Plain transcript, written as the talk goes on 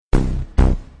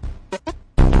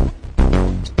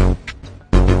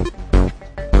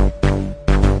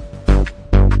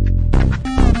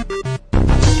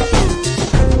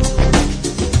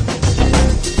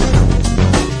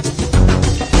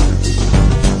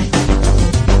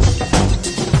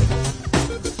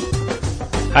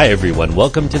Hi everyone,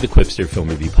 welcome to the Quipster Film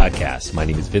Review Podcast. My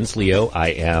name is Vince Leo.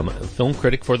 I am a film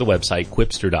critic for the website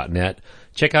Quipster.net.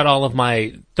 Check out all of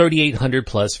my 3,800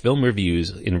 plus film reviews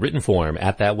in written form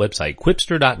at that website,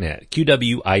 Quipster.net,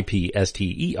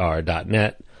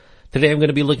 Quipster.net. Today I'm going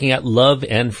to be looking at Love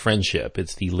and Friendship.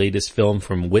 It's the latest film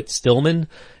from Whit Stillman.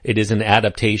 It is an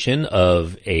adaptation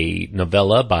of a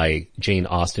novella by Jane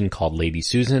Austen called Lady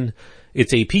Susan.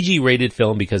 It's a PG-rated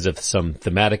film because of some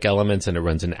thematic elements, and it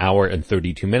runs an hour and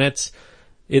 32 minutes.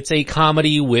 It's a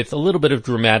comedy with a little bit of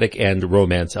dramatic and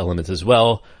romance elements as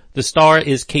well. The star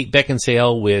is Kate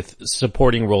Beckinsale, with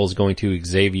supporting roles going to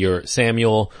Xavier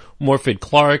Samuel, Morfydd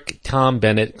Clark, Tom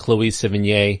Bennett, Chloe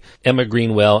Sevigny, Emma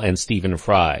Greenwell, and Stephen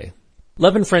Fry.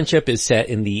 Love and Friendship is set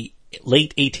in the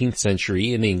late 18th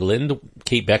century in England.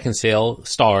 Kate Beckinsale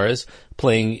stars,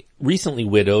 playing recently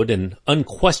widowed and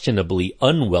unquestionably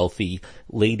unwealthy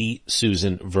Lady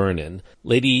Susan Vernon.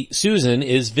 Lady Susan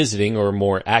is visiting, or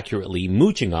more accurately,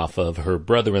 mooching off of her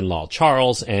brother-in-law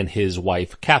Charles and his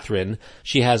wife Catherine.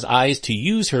 She has eyes to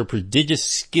use her prodigious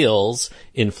skills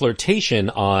in flirtation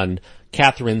on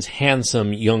Catherine's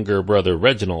handsome younger brother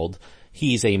Reginald.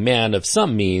 He's a man of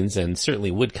some means and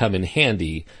certainly would come in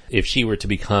handy if she were to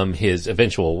become his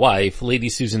eventual wife. Lady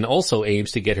Susan also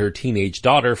aims to get her teenage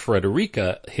daughter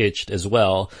Frederica hitched as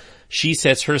well. She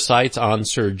sets her sights on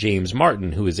Sir James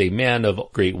Martin, who is a man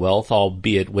of great wealth,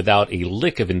 albeit without a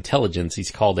lick of intelligence.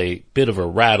 He's called a bit of a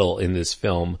rattle in this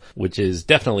film, which is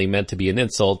definitely meant to be an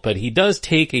insult, but he does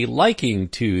take a liking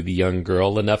to the young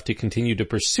girl enough to continue to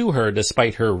pursue her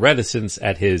despite her reticence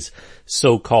at his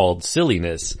so-called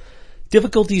silliness.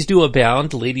 Difficulties do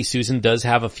abound. Lady Susan does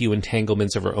have a few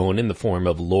entanglements of her own in the form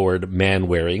of Lord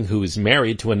Manwaring, who is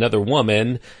married to another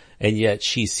woman, and yet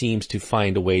she seems to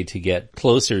find a way to get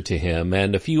closer to him.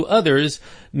 And a few others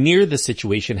near the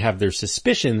situation have their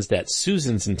suspicions that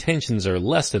Susan's intentions are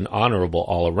less than honorable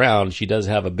all around. She does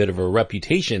have a bit of a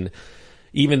reputation,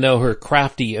 even though her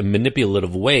crafty and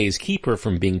manipulative ways keep her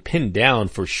from being pinned down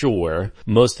for sure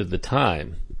most of the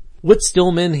time. Whit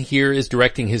Stillman here is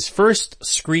directing his first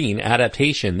screen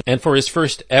adaptation, and for his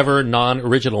first ever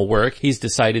non-original work, he's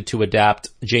decided to adapt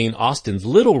Jane Austen's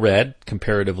little-read,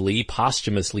 comparatively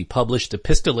posthumously published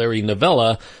epistolary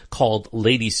novella called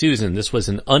Lady Susan. This was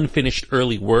an unfinished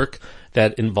early work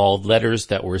that involved letters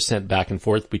that were sent back and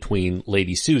forth between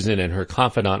Lady Susan and her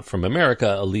confidant from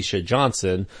America, Alicia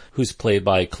Johnson, who's played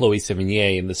by Chloe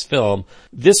Sevigny in this film.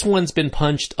 This one's been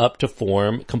punched up to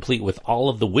form, complete with all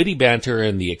of the witty banter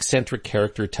and the eccentric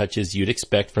character touches you'd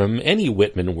expect from any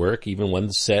Whitman work, even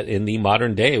ones set in the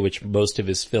modern day, which most of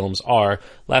his films are.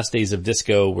 Last Days of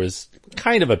Disco was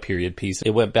kind of a period piece. It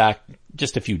went back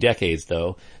just a few decades,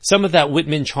 though. Some of that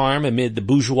Whitman charm amid the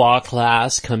bourgeois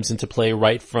class comes into play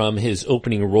right from his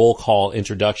opening roll call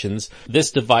introductions.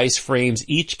 This device frames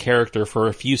each character for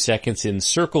a few seconds in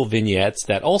circle vignettes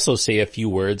that also say a few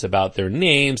words about their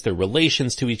names, their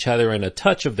relations to each other, and a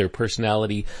touch of their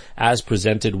personality as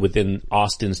presented within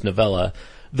Austen's novella.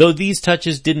 Though these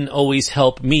touches didn't always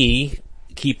help me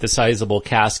keep the sizable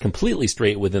cast completely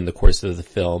straight within the course of the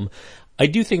film, I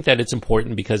do think that it's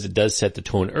important because it does set the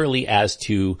tone early as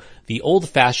to the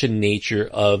old-fashioned nature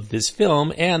of this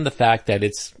film and the fact that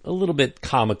it's a little bit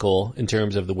comical in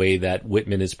terms of the way that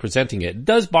Whitman is presenting it. It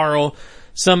does borrow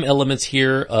some elements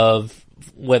here of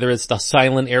whether it's the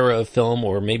silent era of film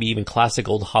or maybe even classic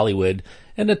old Hollywood,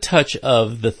 and a touch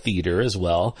of the theater as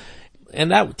well.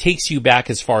 And that takes you back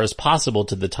as far as possible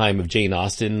to the time of Jane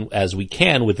Austen as we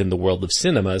can within the world of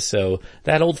cinema. So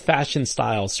that old-fashioned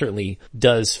style certainly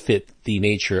does fit the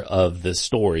nature of the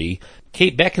story.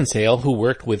 Kate Beckinsale, who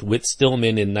worked with Whit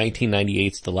Stillman in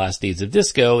 1998's The Last Days of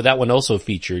Disco, that one also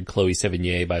featured Chloe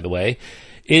Sevigny, by the way,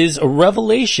 is a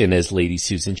revelation as Lady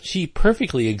Susan. She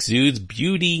perfectly exudes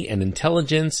beauty and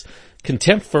intelligence,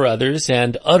 contempt for others,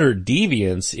 and utter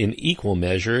deviance in equal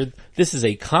measure. This is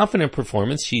a confident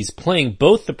performance. She's playing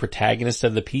both the protagonist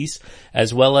of the piece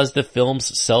as well as the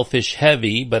film's selfish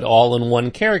heavy, but all in one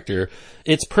character.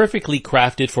 It's perfectly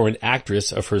crafted for an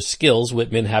actress of her skills.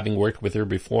 Whitman, having worked with her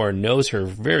before, knows her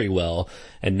very well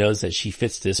and knows that she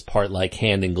fits this part like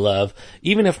hand in glove.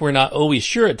 Even if we're not always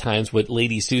sure at times what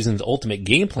Lady Susan's ultimate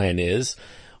game plan is,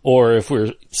 or if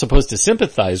we're supposed to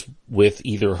sympathize with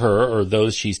either her or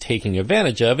those she's taking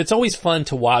advantage of, it's always fun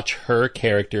to watch her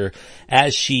character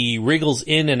as she wriggles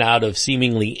in and out of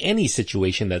seemingly any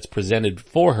situation that's presented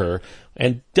for her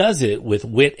and does it with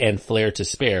wit and flair to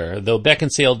spare. Though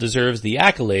Beckinsale deserves the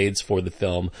accolades for the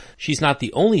film, she's not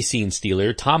the only scene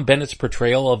stealer. Tom Bennett's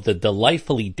portrayal of the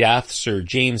delightfully daft Sir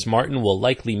James Martin will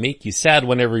likely make you sad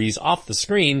whenever he's off the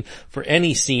screen for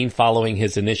any scene following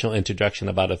his initial introduction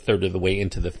about a third of the way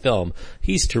into the film.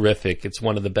 He's terrific. It's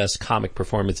one of the best comic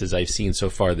performances I've seen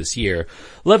so far this year.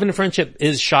 Love and Friendship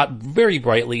is shot very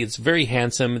brightly. It's very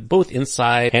handsome, both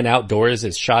inside and outdoors.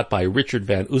 It's shot by Richard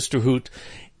Van Oosterhout.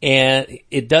 And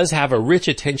it does have a rich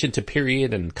attention to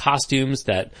period and costumes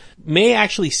that may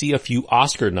actually see a few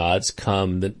Oscar nods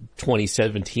come the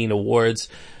 2017 awards.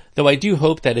 Though I do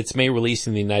hope that its May release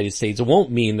in the United States won't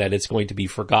mean that it's going to be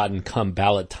forgotten come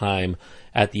ballot time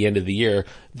at the end of the year.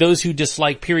 Those who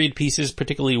dislike period pieces,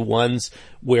 particularly ones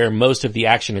where most of the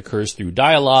action occurs through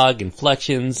dialogue,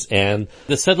 inflections, and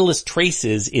the subtlest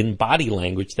traces in body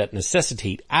language that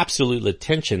necessitate absolute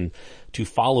attention to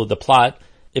follow the plot,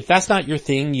 if that's not your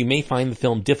thing, you may find the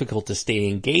film difficult to stay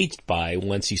engaged by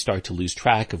once you start to lose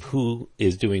track of who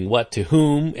is doing what to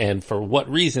whom and for what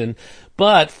reason.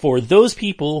 But for those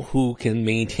people who can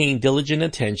maintain diligent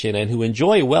attention and who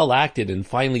enjoy well-acted and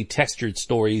finely textured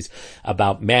stories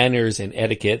about manners and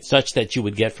etiquette, such that you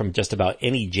would get from just about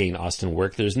any Jane Austen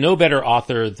work, there's no better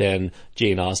author than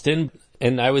Jane Austen.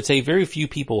 And I would say very few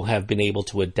people have been able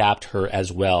to adapt her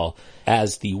as well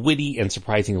as the witty and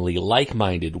surprisingly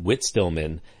like-minded Whit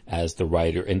Stillman as the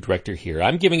writer and director here.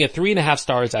 I'm giving it 3.5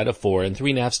 stars out of 4, and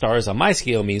 3.5 stars on my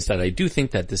scale means that I do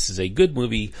think that this is a good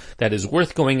movie that is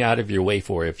worth going out of your way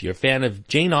for. If you're a fan of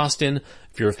Jane Austen,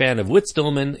 if you're a fan of Whit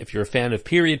Stillman, if you're a fan of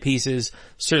period pieces,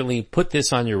 certainly put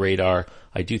this on your radar.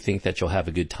 I do think that you'll have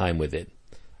a good time with it.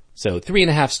 So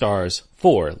 3.5 stars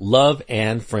for Love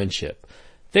and Friendship.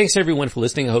 Thanks everyone for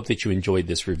listening. I hope that you enjoyed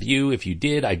this review. If you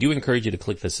did, I do encourage you to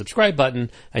click the subscribe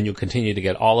button and you'll continue to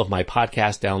get all of my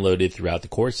podcasts downloaded throughout the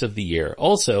course of the year.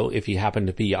 Also, if you happen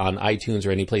to be on iTunes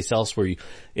or any place else where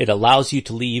it allows you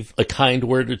to leave a kind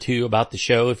word or two about the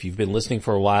show, if you've been listening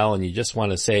for a while and you just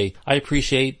want to say, I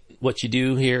appreciate what you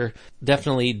do here,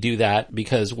 definitely do that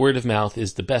because word of mouth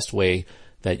is the best way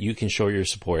that you can show your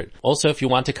support. Also, if you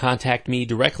want to contact me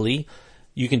directly,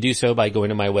 you can do so by going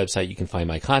to my website. You can find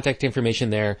my contact information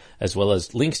there, as well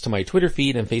as links to my Twitter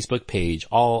feed and Facebook page.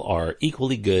 All are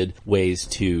equally good ways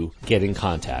to get in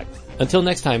contact. Until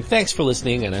next time, thanks for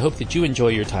listening, and I hope that you enjoy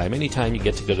your time anytime you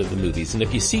get to go to the movies. And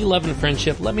if you see Love and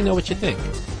Friendship, let me know what you think.